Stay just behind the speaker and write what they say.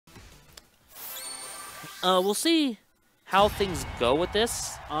We'll see how things go with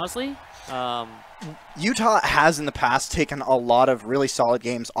this, honestly. Utah has in the past taken a lot of really solid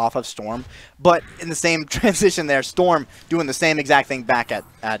games off of Storm, but in the same transition there, Storm doing the same exact thing back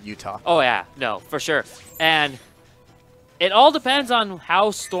at Utah. Oh, yeah. No, for sure. And it all depends on how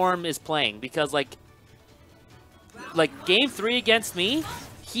Storm is playing, because, like Game 3 against me,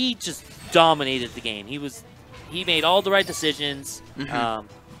 he just dominated the game. He made all the right decisions,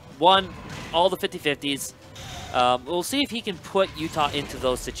 won all the 50-50s. We'll see if he can put Utah into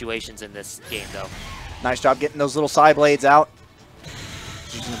those situations in this game, though. Nice job getting those little side blades out.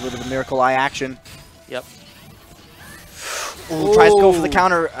 Using a little bit of Miracle Eye action. Yep. Ooh, tries to go for the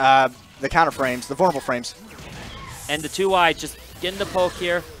counter frames, the vulnerable frames. And the 2-eye just getting the poke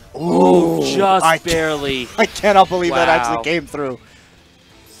here. Ooh, just barely. I cannot believe that Wow. actually came through.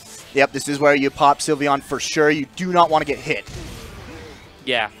 Yep, this is where you pop Sylveon for sure. You do not want to get hit.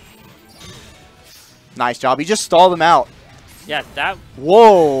 Yeah. Nice job. He just stalled him out. Yeah, that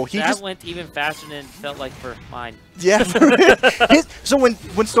went even faster than it felt like for mine. Yeah. So when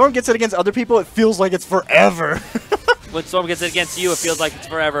Storm gets it against other people, it feels like it's forever. When Storm gets it against you, it feels like it's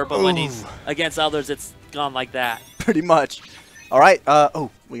forever, but when he's against others, it's gone like that. Pretty much. All right. Oh,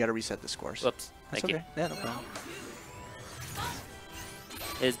 we got to reset the scores. Whoops. That's Thank okay. you. Yeah, no problem.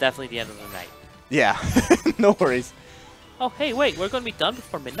 It's definitely the end of the night. Yeah. No worries. Oh, hey, wait. We're going to be done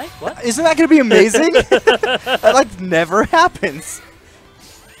before midnight? What? Isn't that going to be amazing? That like never happens.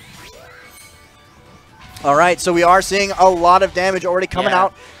 All right. So we are seeing a lot of damage already coming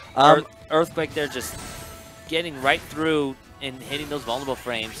out. Earthquake there just getting right through and hitting those vulnerable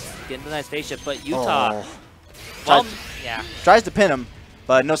frames. Getting the nice spaceship. But Utah, tries to pin him,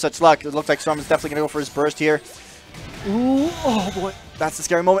 but no such luck. It looks like Storm is definitely going to go for his burst here. Ooh, oh boy. That's the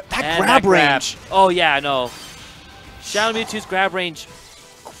scary moment. That grab range. Oh, yeah, I know. Shadow Mewtwo's grab range,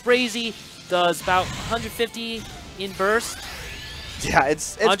 crazy. Does about 150 in burst. Yeah,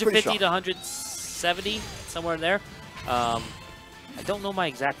 it's 150 to 170, somewhere in there. I don't know my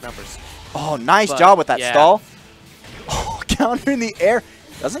exact numbers. Oh, nice job with that stall. Oh, counter in the air.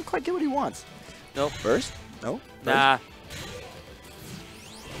 Doesn't quite get what he wants. Nope. Burst? No. Nah.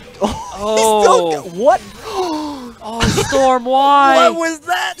 Oh. What? Oh, Storm, why? What was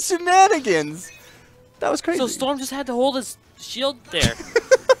that? Shenanigans. That was crazy. So Storm just had to hold his shield there.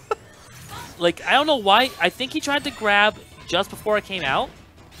 Like, I don't know why. I think he tried to grab just before it came out.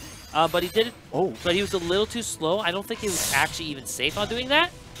 But he did it. Oh. But he was a little too slow. I don't think he was actually even safe on doing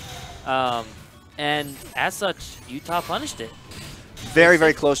that. And as such, Utah punished it. Very,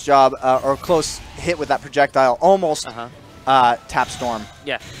 very close job, or close hit with that projectile. Almost tap Storm.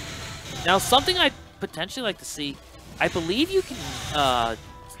 Yeah. Now, something I'd potentially like to see, I believe you can,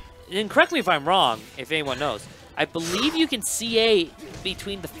 and correct me if I'm wrong, if anyone knows, I believe you can CA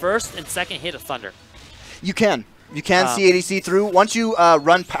between the first and second hit of Thunder. You can. You can CADC through. Once you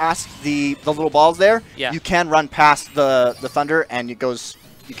run past the little balls there, you can run past the Thunder, and it goes.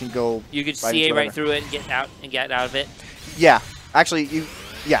 You can go. You could CA right through it and get out of it. Yeah, actually,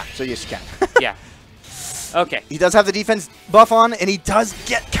 yeah. So yes, you can. Yeah. Okay. He does have the defense buff on, and he does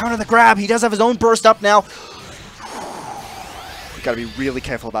get counter the grab. He does have his own burst up now. You got to be really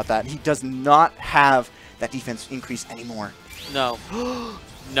careful about that. He does not have that defense increase anymore. No.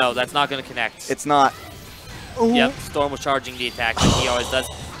 No, that's not going to connect. It's not. Ooh. Yep, Storm was charging the attack like he always does.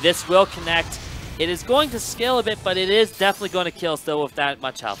 This will connect. It is going to scale a bit, but it is definitely going to kill still with that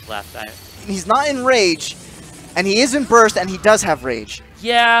much health left. He's not in rage, and he is in burst, and he does have rage.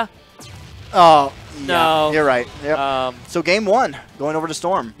 Yeah. Oh, no. Yeah, you're right. Yep. So game 1, going over to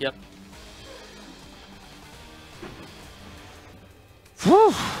Storm. Yep.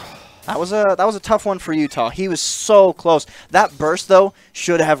 Whew. That was a tough one for Utah. He was so close. That burst though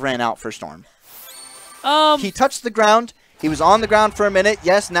should have ran out for Storm. He touched the ground. He was on the ground for a minute.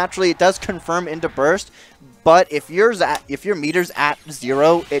 Yes, naturally it does confirm into burst, but if your meter's at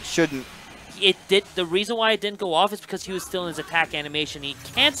 0, it shouldn't. It did. The reason why it didn't go off is because he was still in his attack animation. He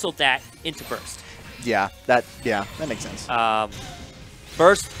canceled that into burst. Yeah, that makes sense.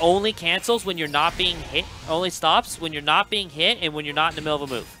 Burst only cancels when you're not being hit. Only stops when you're not being hit and when you're not in the middle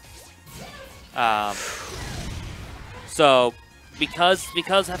of a move. So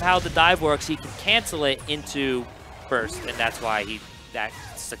because of how the dive works, he can cancel it into burst, and that's why that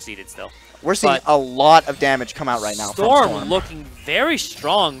succeeded still. We're seeing a lot of damage come out right now. Storm looking very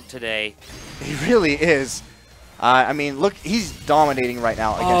strong today. He really is. I mean, look, he's dominating right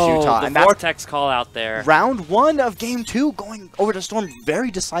now against Utah. The Vortex call out there. Round 1 of Game 2 going over to Storm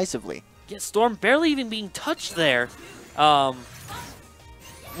very decisively. Yeah, Storm barely even being touched there.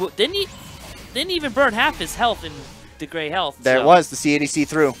 Didn't even burn half his health in the gray health. There it was, the CADC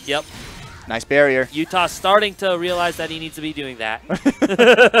through. Yep. Nice barrier. Utah's starting to realize that he needs to be doing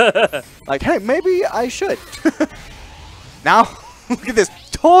that. Like, hey, maybe I should. Now, look at this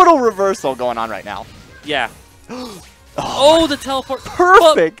total reversal going on right now. Yeah. Oh, the teleport.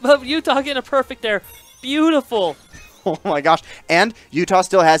 Perfect. But Utah getting a perfect there. Beautiful. Oh my gosh. And Utah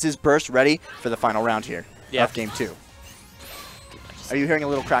still has his burst ready for the final round here of game 2. Are you hearing a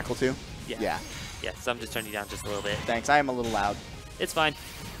little crackle too? Yeah. Yeah, so I'm just turning you down just a little bit. Thanks. I am a little loud. It's fine.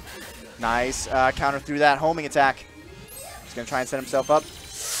 Nice counter through that homing attack. He's going to try and set himself up.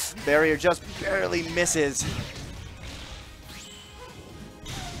 Barrier just barely misses.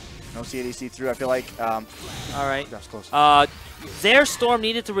 No CADC through, I feel like. All right. That's close. Their Storm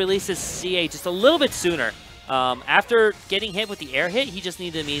needed to release his CA just a little bit sooner. After getting hit with the air hit, he just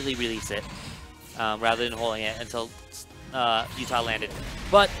needed to immediately release it rather than holding it until Utah landed.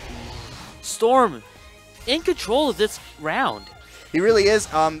 But Storm in control of this round. He really is.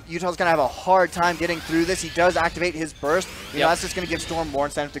 Utah's going to have a hard time getting through this. He does activate his burst. You know, that's just going to give Storm more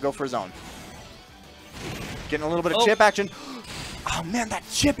incentive to go for his own. Getting a little bit of chip action. Oh, man, that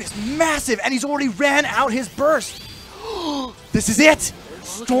chip is massive, and he's already ran out his burst. This is it.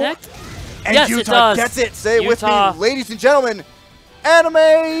 Storm. And yes, Utah gets it. Say it with me, ladies and gentlemen. Anime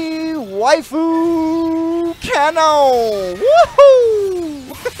Waifu Kano.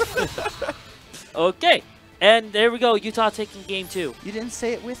 Woohoo! Okay. And there we go, Utah taking game 2. You didn't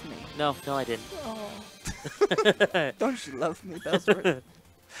say it with me. No, I didn't. Oh. Don't you love me, bellsworth?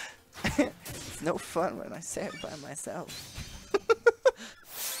 It's no fun when I say it by myself.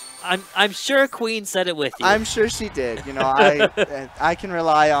 I'm sure Queen said it with you. I'm sure she did. You know, I can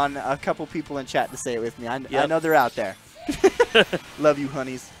rely on a couple people in chat to say it with me. I know they're out there. Love you,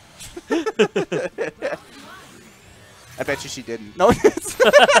 honeys. I bet you she didn't. No.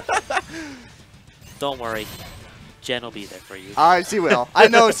 Don't worry. Jen will be there for you. She will. I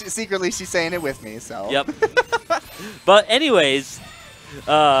know secretly she's saying it with me, so. Yep. But anyways,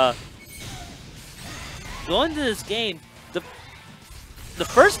 going into this game, the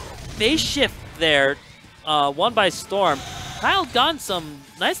first phase shift there, won by Storm. Kyle got some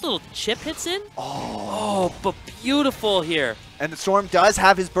nice little chip hits in. Oh, but beautiful here. And the Storm does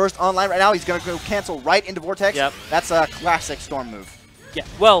have his burst online right now. He's going to go cancel right into Vortex. Yep. That's a classic Storm move. Yeah,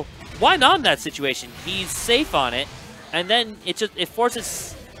 well, why not in that situation? He's safe on it, and then it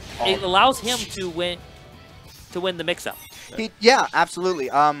forces, it allows him to win the mix-up. Yeah,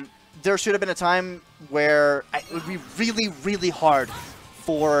 absolutely. There should have been a time where it would be really, really hard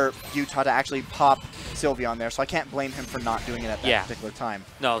for Utah to actually pop Sylvia on there, so I can't blame him for not doing it at that particular time.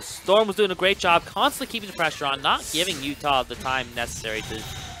 No, Storm was doing a great job, constantly keeping the pressure on, not giving Utah the time necessary to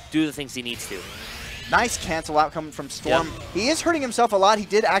do the things he needs to. Nice cancel out coming from Storm. Yep. He is hurting himself a lot. He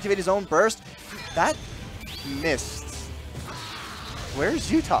did activate his own burst. That missed.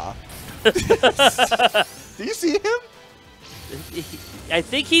 Where's Utah? Do you see him? I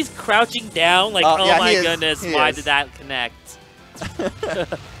think he's crouching down, like, oh yeah, my goodness, why did that connect?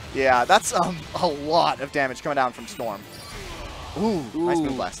 Yeah, that's a lot of damage coming down from Storm. Ooh, nice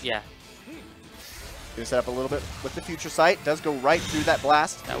move blast. Yeah. Gonna set up a little bit with the future sight. Does go right through that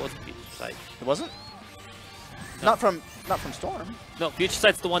blast. That wasn't future sight. It wasn't? No. Not from Storm. No, future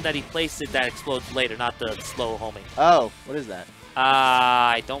sight's the one that he placed it that explodes later, not the slow homing. Oh, what is that?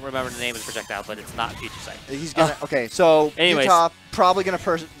 I don't remember the name of the projectile, but it's not future sight. He's gonna okay. So anyways. Utah probably gonna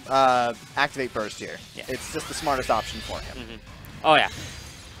activate burst here. Yeah. It's just the smartest option for him. Oh yeah.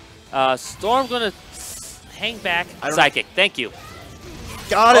 Storm gonna hang back. Psychic. Thank you.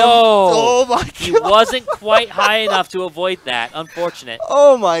 Got him. Oh my god. He wasn't quite high enough to avoid that. Unfortunate.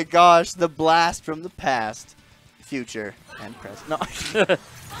 Oh my gosh. The blast from the past, future, and present. No,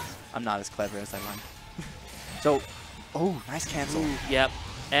 I'm not as clever as I want. So, oh, nice cancel. Ooh, yep.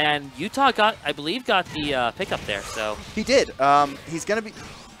 And Utah I believe, got the pickup there. So he did. He's gonna be.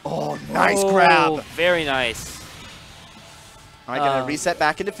 Oh, nice grab. Very nice. All right, gonna reset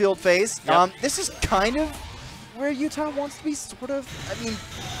back into field phase. Yep. This is kind of where Utah wants to be, sort of. I mean,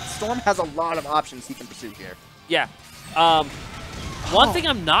 Storm has a lot of options he can pursue here. Yeah. One thing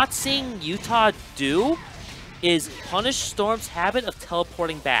I'm not seeing Utah do is punish Storm's habit of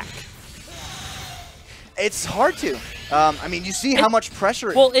teleporting back. It's hard to. I mean, you see how much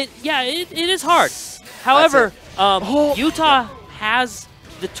pressure. Well, it is hard. However, Utah has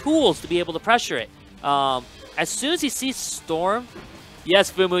the tools to be able to pressure it. As soon as he sees Storm,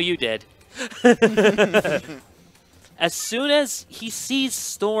 yes, Fumu, you did. As soon as he sees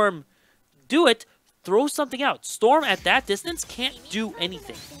Storm do it, throw something out. Storm at that distance can't do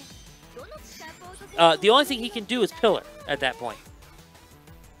anything. The only thing he can do is pillar at that point.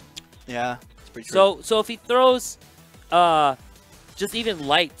 Yeah, it's pretty true. So if he throws just even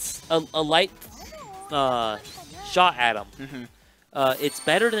lights, a light shot at him, it's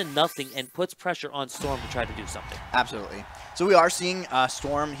better than nothing and puts pressure on Storm to try to do something. Absolutely. So we are seeing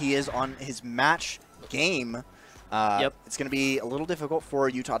Storm. He is on his match game. It's going to be a little difficult for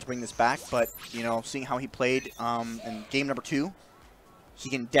Utah to bring this back, but, you know, seeing how he played in game number 2, he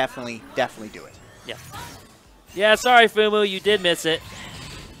can definitely do it. Yeah. Yeah, sorry, Fumu, you did miss it.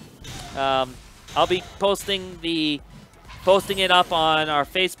 I'll be posting it up on our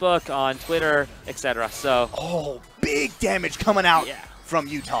Facebook, on Twitter, etc. So. Oh, big damage coming out from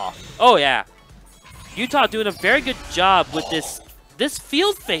Utah. Oh yeah, Utah doing a very good job with this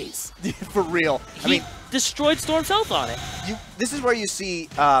field phase. For real. I mean, destroyed Storm's health on it. This is where you see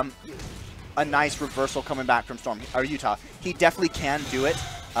a nice reversal coming back from Storm or Utah. He definitely can do it,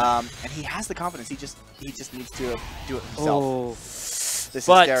 and he has the confidence. He just needs to do it himself. Oh. This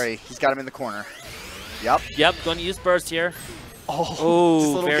is scary. He's got him in the corner. Yep. Going to use burst here. Oh, just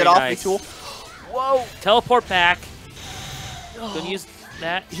a little get off me tool. Whoa. Teleport back. Going to use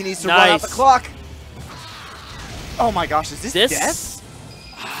that. He needs to run out the clock. Oh my gosh, is this death?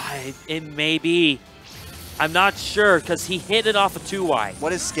 It may be. I'm not sure because he hit it off a 2Y.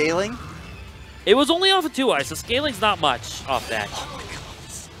 What is scaling? It was only off a 2Y, so scaling's not much off that. Oh my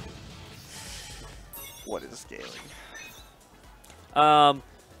gosh. What is scaling?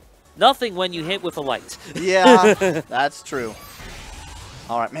 Nothing when you hit with a light. Yeah, that's true.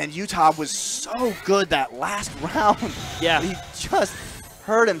 All right, man, Utah was so good that last round. Yeah. He just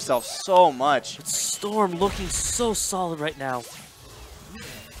hurt himself so much. But Storm looking so solid right now.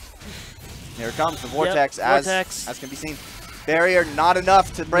 Here it comes, the Vortex, as can be seen. Barrier, not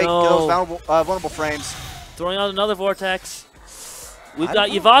enough to break those vulnerable frames. Throwing out another Vortex. We've got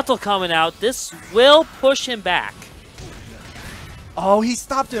Yveltal coming out. This will push him back. Oh, he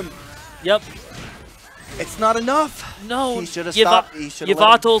stopped him. Yep. It's not enough. No. He should have stopped.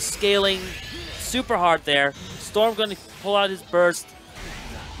 Yveltal's scaling super hard there. Storm going to pull out his burst.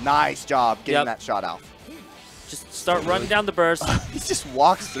 Nice job getting that shot out. Just start running down the burst. He just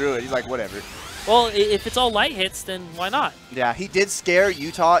walks through it. He's like, whatever. Well, if it's all light hits, then why not? Yeah, he did scare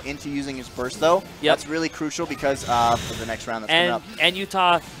Utah into using his burst, though. Yep. That's really crucial because for the next round that's coming up. And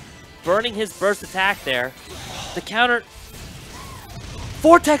Utah burning his burst attack there. The counter.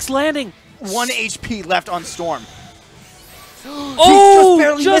 Vortex landing. 1 HP left on Storm.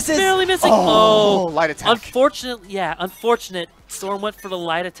 Oh, just barely missing. Oh, light attack. Unfortunate. Storm went for the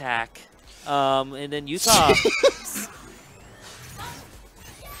light attack. And then Utah.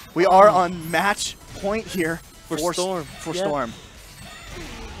 We are on match point here for Storm. Storm.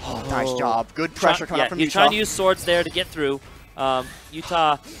 Oh, nice job. Good pressure coming from Utah. You're trying to use swords there to get through.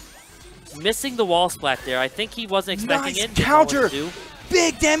 Utah missing the wall splat there. I think he wasn't expecting it. Counter.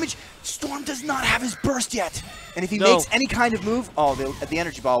 Big damage. Storm does not have his burst yet. And if he makes any kind of move, the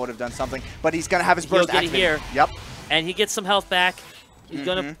energy ball would have done something. But he's going to have his burst activated. Here. Yep. And he gets some health back. He's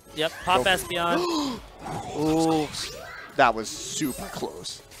going to, pop Espeon. Oh, that was super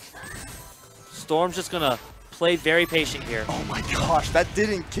close. Storm's just going to play very patient here. Oh my gosh, that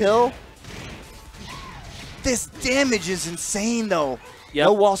didn't kill. This damage is insane, though. Yep.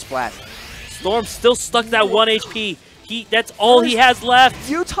 No wall splat. Storm still stuck that 1 HP. That's all he has left.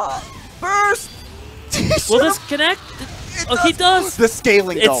 Utah, burst. Will this connect? He does. The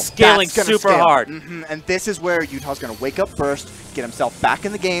scaling, though. It's scaling super hard. And this is where Utah's going to wake up burst, get himself back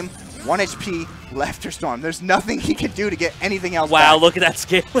in the game. 1 HP left for Storm. There's nothing he can do to get anything else back. Look at that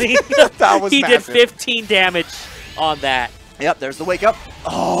scaling. That was He massive. did 15 damage on that. Yep, there's the wake up.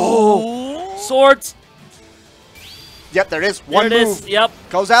 Oh. Swords. Yep, there it is. One move. Yep.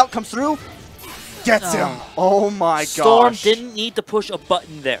 Goes out, comes through. Gets him. Oh my gosh. Storm didn't need to push a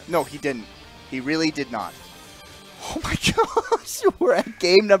button there. No, he didn't. He really did not. Oh my gosh. We're at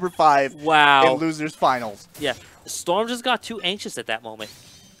game number 5. Wow. In losers finals. Yeah. Storm just got too anxious at that moment.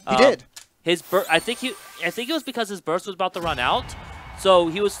 He did. His I think it was because his burst was about to run out. So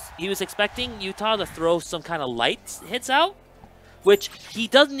he was expecting Utah to throw some kind of light hits out, which he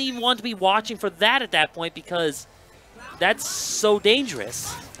doesn't even want to be watching for that at that point because that's so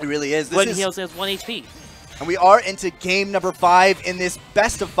dangerous. It really is. When he only has 1 HP. And we are into game number 5 in this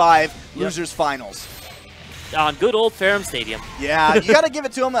best of 5 losers finals. On good old Ferrum Stadium. Yeah, you got to give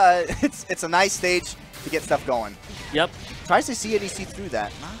it to him. It's a nice stage to get stuff going. Yep. Tries to see see through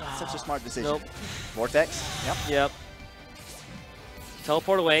that. Not such a smart decision. Nope. Vortex. Yep.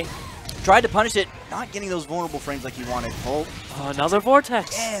 Teleport away. Tried to punish it. Not getting those vulnerable frames like he wanted. Oh, another Vortex.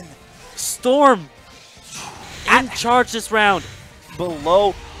 Again. Storm. In charge this round.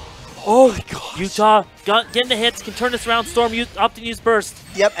 Below. Oh my gosh. Utah getting the hits. Can turn this around. Storm opting to use burst.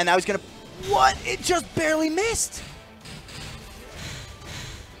 Yep, and now he's going to... What? It just barely missed.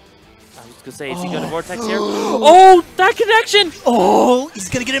 I was gonna say, is he gonna Vortex here? Oh, that connection! Oh, he's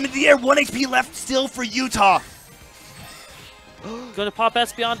gonna get him in the air. 1 HP left still for Utah. Gonna pop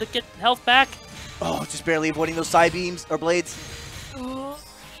Espeon to get health back. Oh, just barely avoiding those side beams or blades.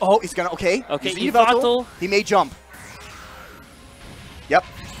 Oh, he's gonna, okay. Okay, Yveltal. He may jump. Yep,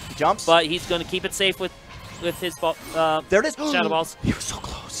 he jumps. But he's gonna keep it safe with his ball. There it is. Shadow Balls. He was so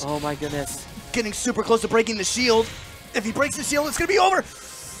close. Oh my goodness. Getting super close to breaking the shield. If he breaks the shield, it's gonna be over.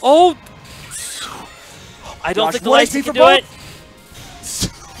 Oh! I don't think the Lightspeed can do it.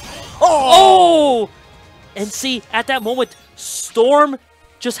 Oh! And see, at that moment, Storm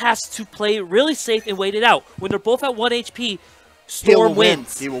just has to play really safe and wait it out. When they're both at 1 HP, Storm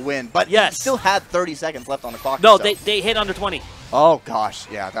wins. He will win. But yes. He still had 30 seconds left on the clock. No, they hit under 20. Oh gosh,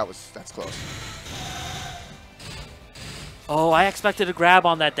 yeah, that's close. Oh, I expected a grab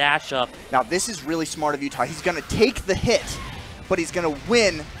on that dash up. Now this is really smart of Utah. He's gonna take the hit, but he's gonna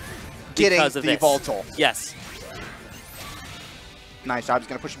win getting the Yveltal. Yes. Nice job. He's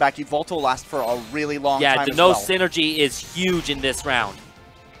gonna push it back. Yveltal lasts for a really long time. Yeah, the no synergy is huge in this round.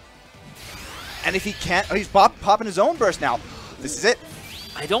 And if he can't, he's popping his own burst now. This is it.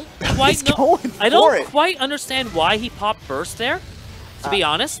 I don't quite know. I don't quite understand why he popped burst there. To be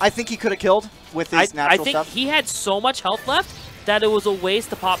honest, I think he could have killed with his natural stuff. I think he had so much health left that it was a waste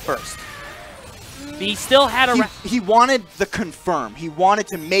to pop burst. But he still had a. He wanted the confirm. He wanted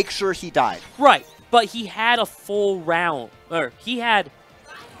to make sure he died. Right, but he had a full round, or he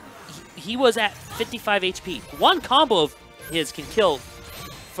was at 55 HP. One combo of his can kill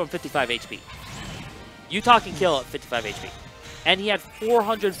from 55 HP. Utah can kill at 55 HP. And he had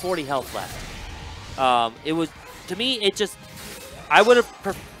 440 health left. It was, to me, it just, I would have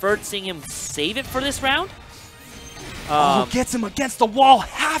preferred seeing him save it for this round. Gets him against the wall,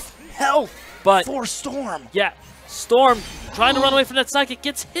 half health for Storm. Yeah, Storm trying to run away from that psychic,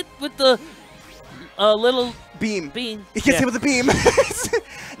 gets hit with the little beam. He gets hit with the beam.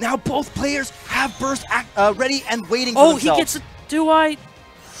 Now both players have burst ready and waiting for themselves. He gets it. Do I?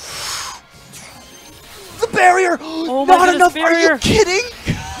 The barrier! Oh my goodness, enough! Barrier. Are you kidding?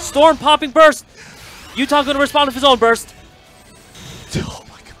 Storm popping burst. Utah going to respond with his own burst. Oh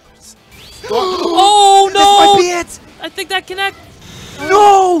my goodness. Oh no! This might be it! I think that connect.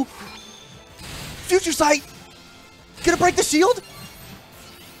 No! Future Sight! Gonna break the shield?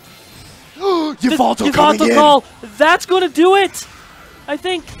 Yveltal coming in. Call. That's going to do it. I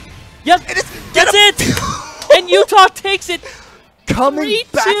think. Yep. That's it. And Utah takes it. Coming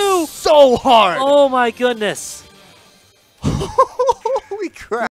back so hard. Oh my goodness. Holy crap.